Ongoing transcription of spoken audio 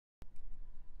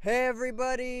Hey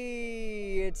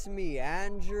everybody, it's me,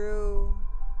 Andrew.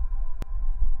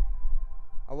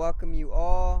 I welcome you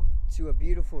all to a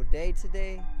beautiful day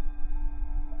today.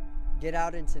 Get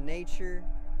out into nature,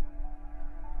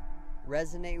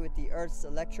 resonate with the Earth's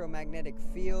electromagnetic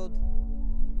field,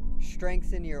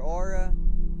 strengthen your aura,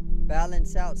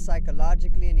 balance out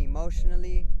psychologically and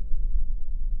emotionally,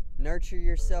 nurture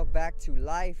yourself back to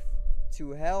life,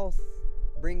 to health,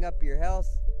 bring up your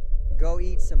health. Go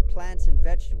eat some plants and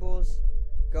vegetables.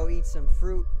 Go eat some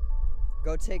fruit.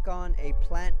 Go take on a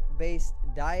plant-based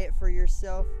diet for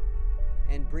yourself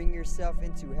and bring yourself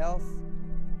into health.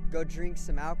 Go drink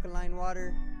some alkaline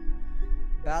water.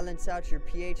 Balance out your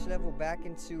pH level back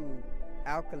into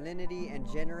alkalinity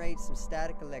and generate some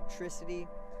static electricity.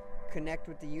 Connect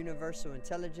with the universal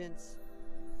intelligence.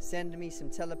 Send me some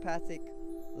telepathic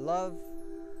love.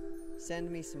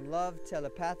 Send me some love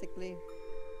telepathically.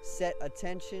 Set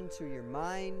attention to your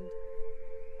mind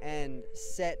and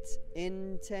set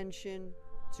intention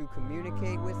to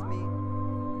communicate with me.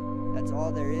 That's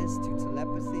all there is to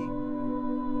telepathy.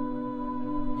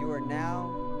 You are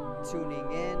now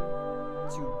tuning in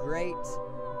to Great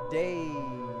Days.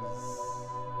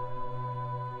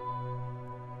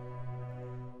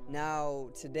 Now,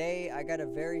 today I got a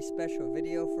very special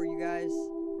video for you guys.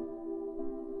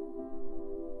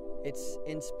 It's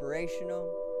inspirational.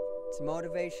 It's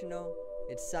motivational,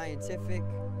 it's scientific,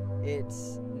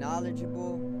 it's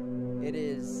knowledgeable, it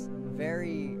is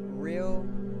very real,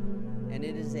 and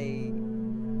it is a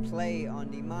play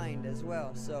on the mind as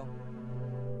well. So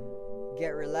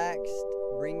get relaxed,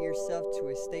 bring yourself to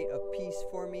a state of peace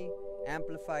for me,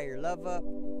 amplify your love up,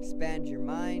 expand your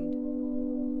mind,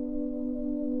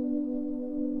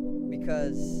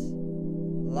 because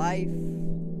life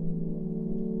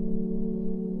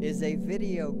is a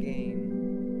video game.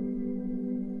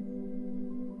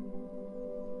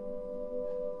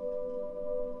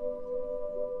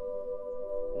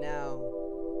 Now,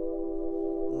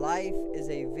 life is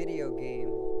a video game,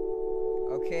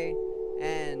 okay?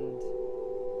 And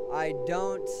I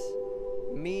don't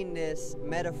mean this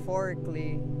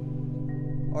metaphorically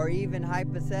or even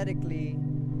hypothetically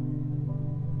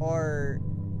or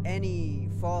any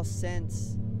false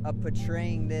sense of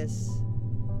portraying this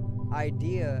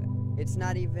idea. It's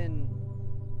not even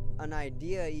an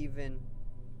idea even.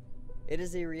 It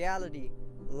is a reality.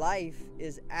 Life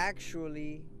is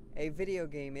actually a video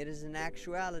game. It is an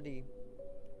actuality.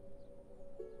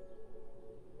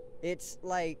 It's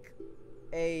like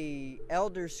a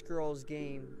Elder Scrolls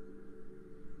game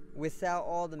without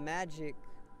all the magic,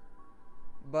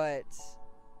 but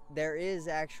there is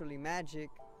actually magic,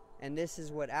 and this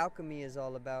is what alchemy is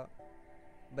all about.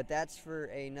 But that's for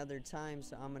another time,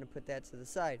 so I'm gonna put that to the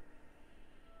side.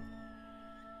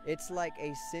 It's like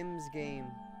a Sims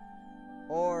game,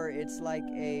 or it's like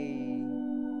a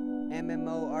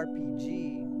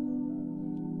MMORPG.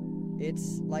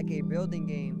 It's like a building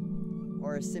game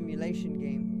or a simulation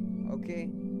game, okay?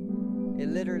 It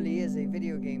literally is a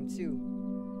video game too.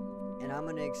 And I'm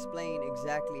gonna explain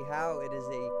exactly how it is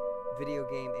a video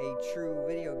game, a true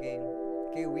video game.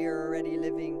 Okay, we are already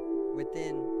living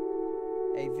within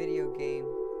a video game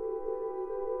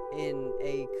in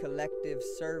a collective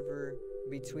server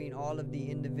between all of the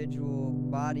individual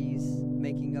bodies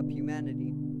making up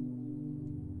humanity.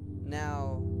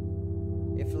 Now,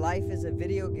 if life is a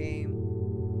video game,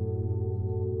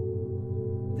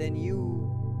 then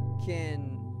you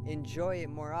can enjoy it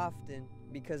more often,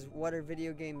 because what are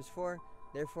video games for?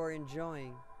 They're for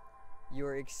enjoying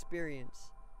your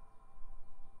experience.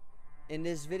 In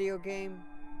this video game,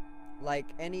 like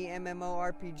any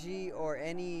MMORPG or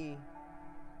any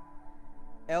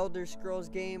Elder Scrolls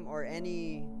game or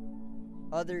any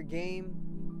other game,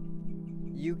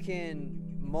 you can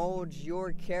mold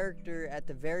your character at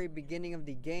the very beginning of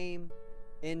the game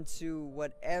into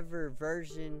whatever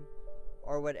version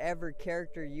or whatever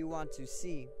character you want to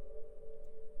see.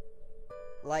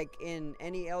 Like in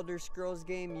any Elder Scrolls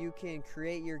game, you can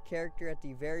create your character at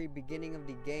the very beginning of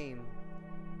the game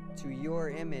to your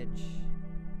image.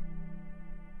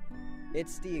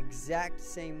 It's the exact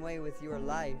same way with your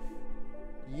life.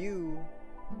 You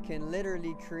can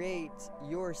literally create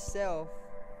yourself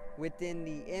within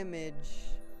the image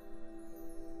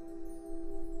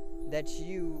that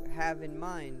you have in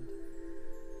mind.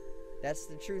 That's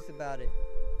the truth about it.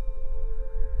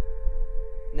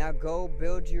 Now go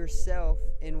build yourself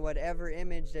in whatever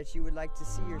image that you would like to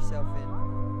see yourself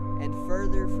in. And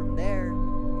further from there,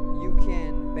 you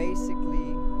can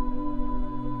basically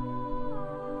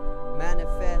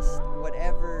manifest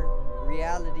whatever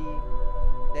reality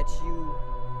that you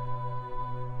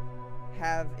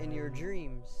have in your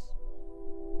dreams.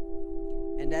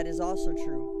 And And that is also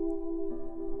true.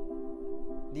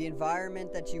 The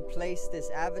environment that you place this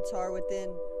avatar within,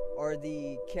 or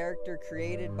the character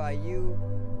created by you,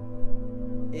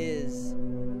 is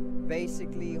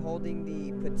basically holding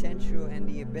the potential and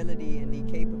the ability and the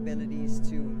capabilities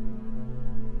to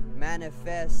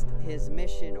manifest his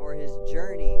mission or his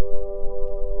journey.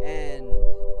 And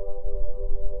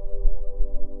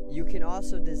you can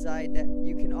also decide that.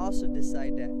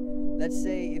 Let's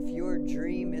say if your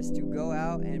dream is to go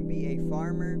out and be a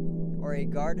farmer or a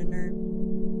gardener,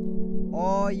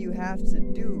 all you have to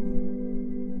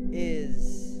do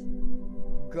is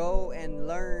go and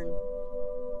learn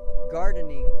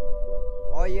gardening.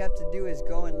 All you have to do is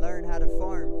go and learn how to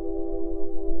farm.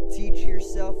 Teach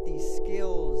yourself these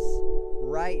skills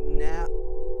right now.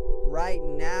 Right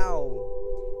now.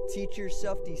 Teach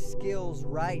yourself these skills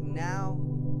right now.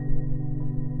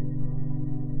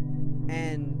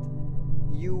 And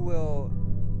you will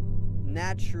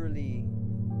naturally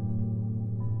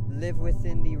live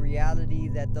within the reality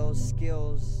that those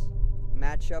skills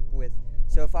match up with.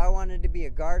 So if I wanted to be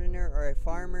a gardener or a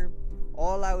farmer,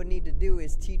 all I would need to do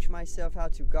is teach myself how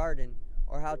to garden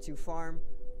or how to farm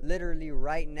literally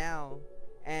right now,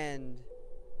 and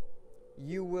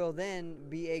you will then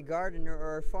be a gardener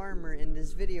or a farmer in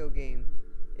this video game.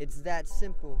 It's that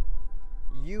simple.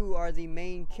 You are the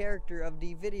main character of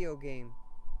the video game,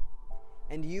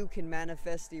 and you can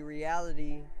manifest the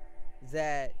reality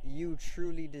that you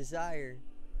truly desire.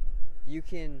 You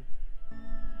can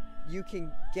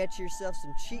get yourself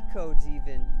some cheat codes,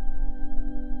 even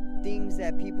things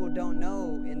that people don't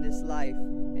know in this life,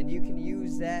 and you can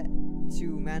use that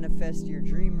to manifest your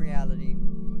dream reality.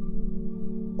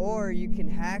 Or you can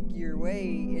hack your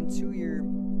way into your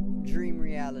dream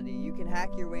reality. You can hack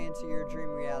your way into your dream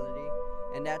reality,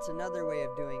 and that's another way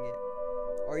of doing it.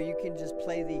 Or you can just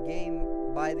play the game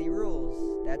by the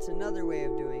rules. That's another way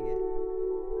of doing it.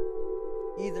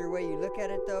 Either way you look at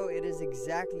it, though, it is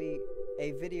exactly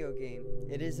a video game.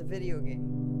 It is a video game.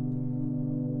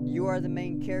 You are the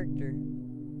main character,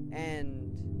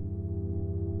 and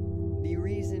the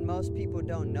reason most people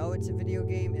don't know it's a video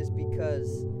game is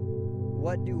because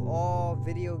what do all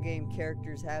video game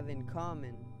characters have in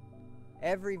common?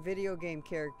 Every video game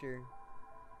character,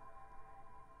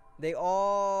 they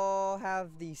all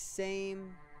have the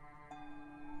same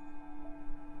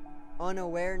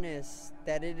unawareness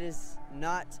that it is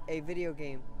not a video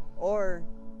game. Or,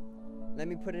 let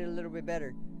me put it a little bit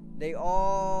better. They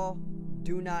all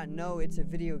do not know it's a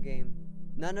video game.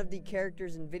 None of the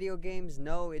characters in video games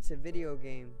know it's a video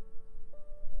game.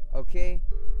 Okay?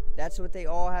 That's what they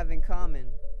all have in common.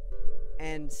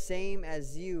 And same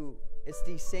as you, it's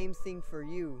the same thing for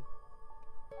you.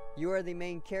 You are the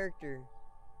main character.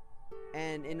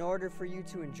 And in order for you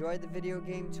to enjoy the video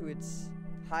game to its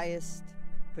highest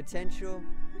potential,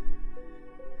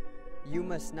 you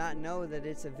must not know that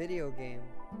it's a video game.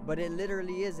 But it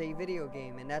literally is a video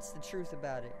game, and that's the truth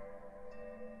about it.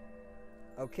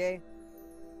 Okay?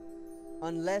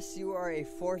 Unless you are a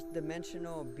fourth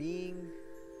dimensional being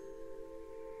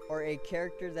or a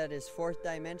character that is fourth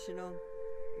dimensional,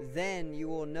 then you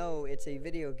will know it's a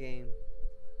video game.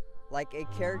 Like a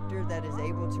character that is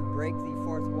able to break the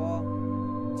fourth wall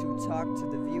to talk to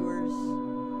the viewers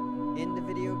in the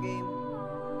video game,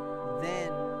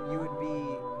 then you would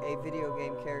be a video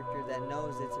game character that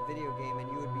knows it's a video game, and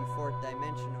you would be fourth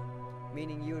dimensional,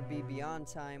 meaning you would be beyond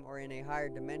time or in a higher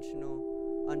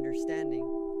dimensional understanding.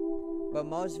 But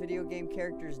most video game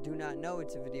characters do not know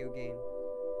it's a video game.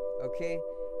 Okay?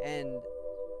 And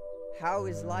how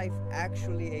is life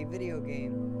actually a video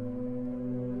game?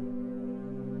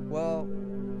 Well,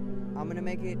 I'm gonna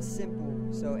make it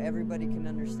simple so everybody can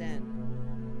understand.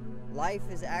 Life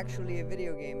is actually a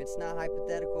video game. It's not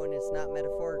hypothetical and it's not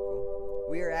metaphorical.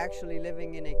 We are actually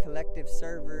living in a collective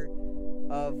server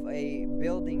of a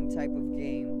building type of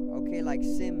game, okay, like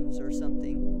Sims or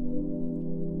something.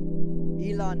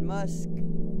 Elon Musk,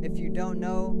 if you don't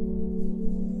know,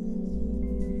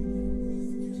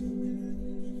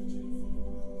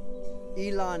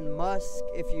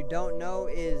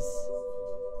 is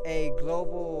a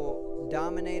global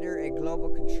dominator, a global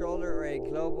controller, or a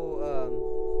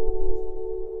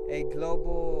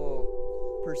global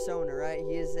persona, right?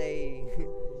 He is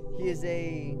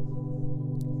a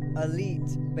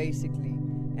elite, basically,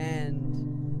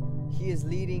 and he is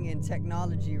leading in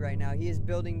technology right now. He is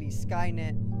building the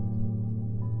Skynet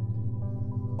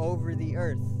over the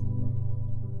earth,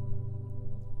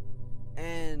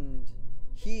 and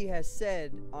he has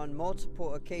said on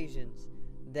multiple occasions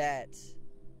that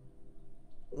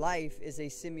life is a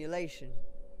simulation.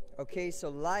 Okay, so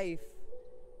life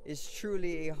is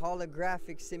truly a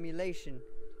holographic simulation.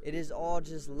 It is all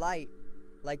just light.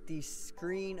 Like the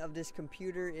screen of this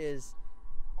computer is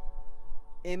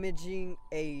imaging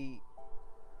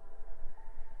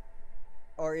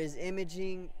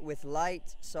with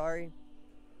light, sorry.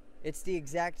 It's the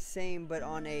exact same, but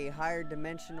on a higher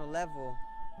dimensional level.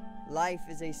 Life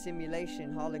is a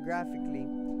simulation holographically.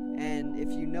 And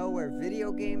if you know where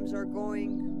video games are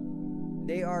going,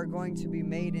 they are going to be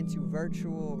made into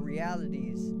virtual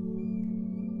realities.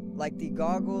 Like the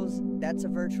goggles, that's a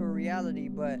virtual reality,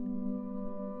 but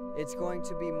it's going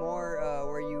to be more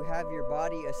where you have your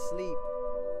body asleep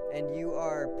and you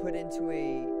are put into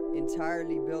a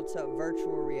entirely built up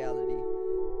virtual reality.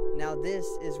 Now this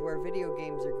is where video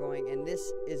games are going, and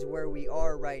this is where we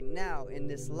are right now in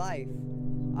this life.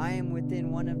 I am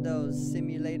within one of those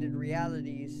simulated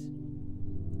realities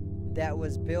that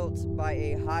was built by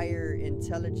a higher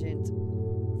intelligent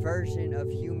version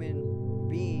of human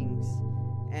beings,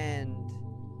 and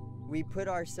we put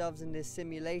ourselves in this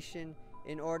simulation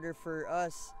in order for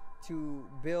us to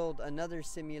build another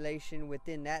simulation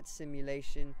within that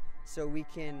simulation so we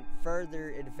can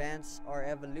further advance our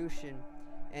evolution.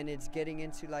 And it's getting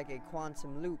into like a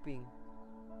quantum looping.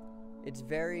 It's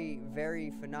very,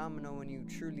 very phenomenal when you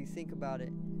truly think about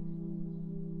it.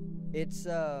 It's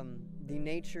the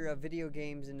nature of video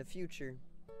games in the future.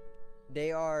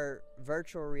 They are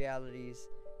virtual realities,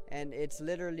 and it's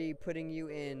literally putting you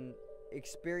in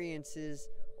experiences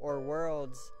or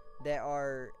worlds that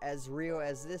are as real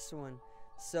as this one.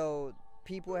 So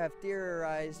people have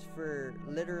theorized for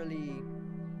literally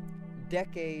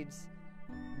decades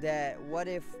that what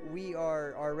if we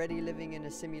are already living in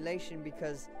a simulation,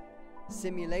 because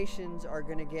simulations are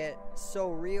going to get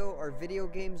so real, or video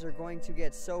games are going to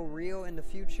get so real in the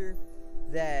future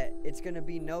that it's going to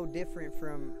be no different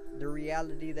from the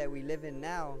reality that we live in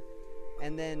now.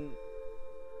 And then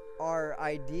our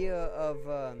idea of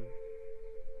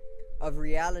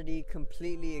reality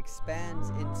completely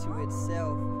expands into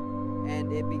itself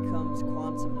and it becomes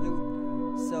quantum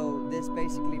loop. So this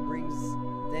basically brings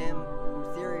them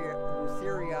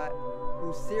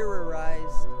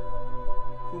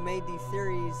who made these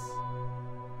theories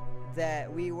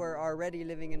that we were already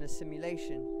living in a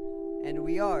simulation. And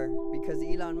we are, because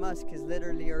Elon Musk has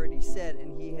literally already said,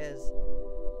 and he has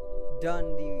done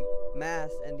the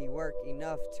math and the work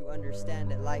enough to understand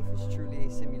that life is truly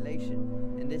a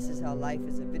simulation, and this is how life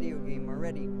is a video game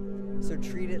already. So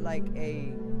treat it like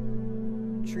a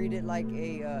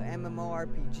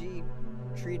MMORPG,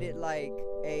 treat it like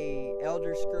a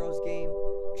Elder Scrolls game,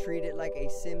 treat it like a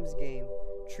Sims game,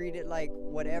 treat it like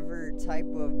whatever type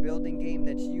of building game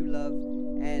that you love,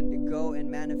 and go and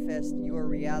manifest your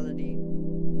reality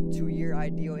to your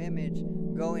ideal image.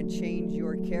 Go and change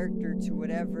your character to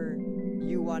whatever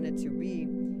you want it to be,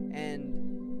 and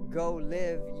go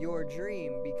live your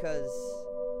dream, because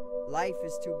life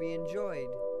is to be enjoyed.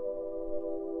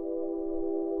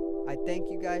 I thank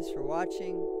you guys for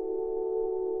watching.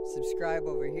 Subscribe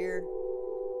over here.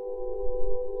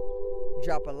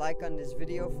 Drop a like on this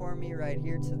video for me right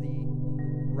here to the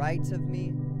right of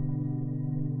me.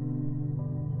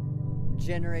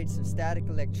 Generate some static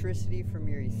electricity from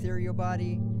your ethereal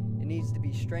body. It needs to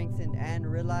be strengthened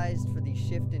and realized for the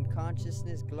shift in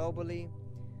consciousness globally.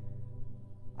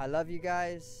 I love you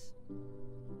guys.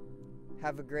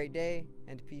 Have a great day,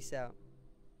 and peace out.